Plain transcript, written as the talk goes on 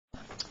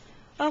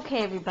Okay,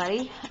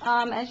 everybody.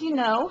 As you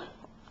know,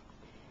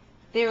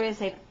 there is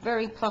a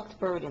very plucked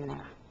bird in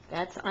there.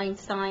 That's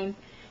Einstein.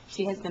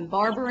 She has been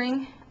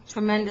barbering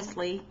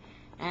tremendously,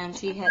 and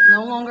she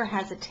no longer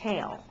has a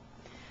tail.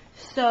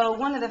 So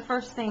one of the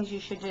first things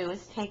you should do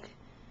is take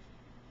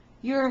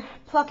your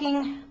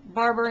plucking,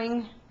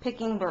 barbering,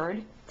 picking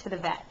bird to the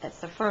vet.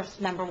 That's the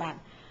first, number one.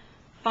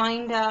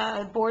 Find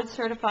a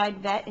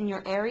board-certified vet in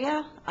your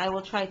area. I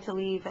will try to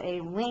leave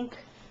a link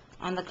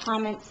on the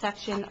comment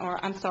section, or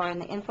I'm sorry, in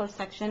the info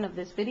section of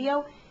this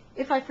video.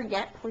 If I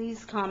forget,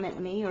 please comment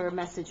me or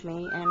message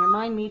me and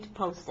remind me to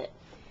post it.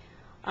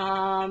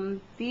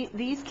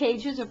 These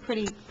cages are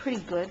pretty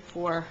good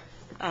for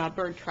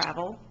bird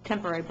travel,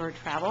 temporary bird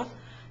travel.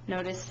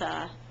 Notice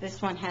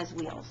this one has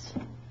wheels.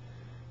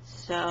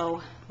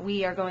 So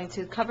we are going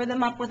to cover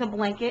them up with a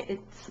blanket.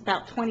 It's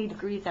about 20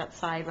 degrees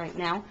outside right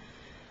now.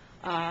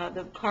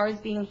 The car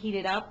is being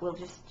heated up. We'll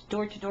just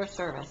door-to-door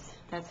service.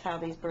 That's how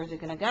these birds are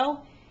going to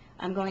go.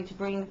 I'm going to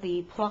bring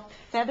the plucked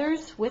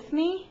feathers with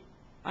me,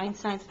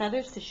 Einstein's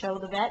feathers, to show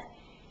the vet,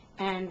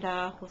 and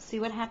we'll see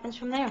what happens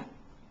from there.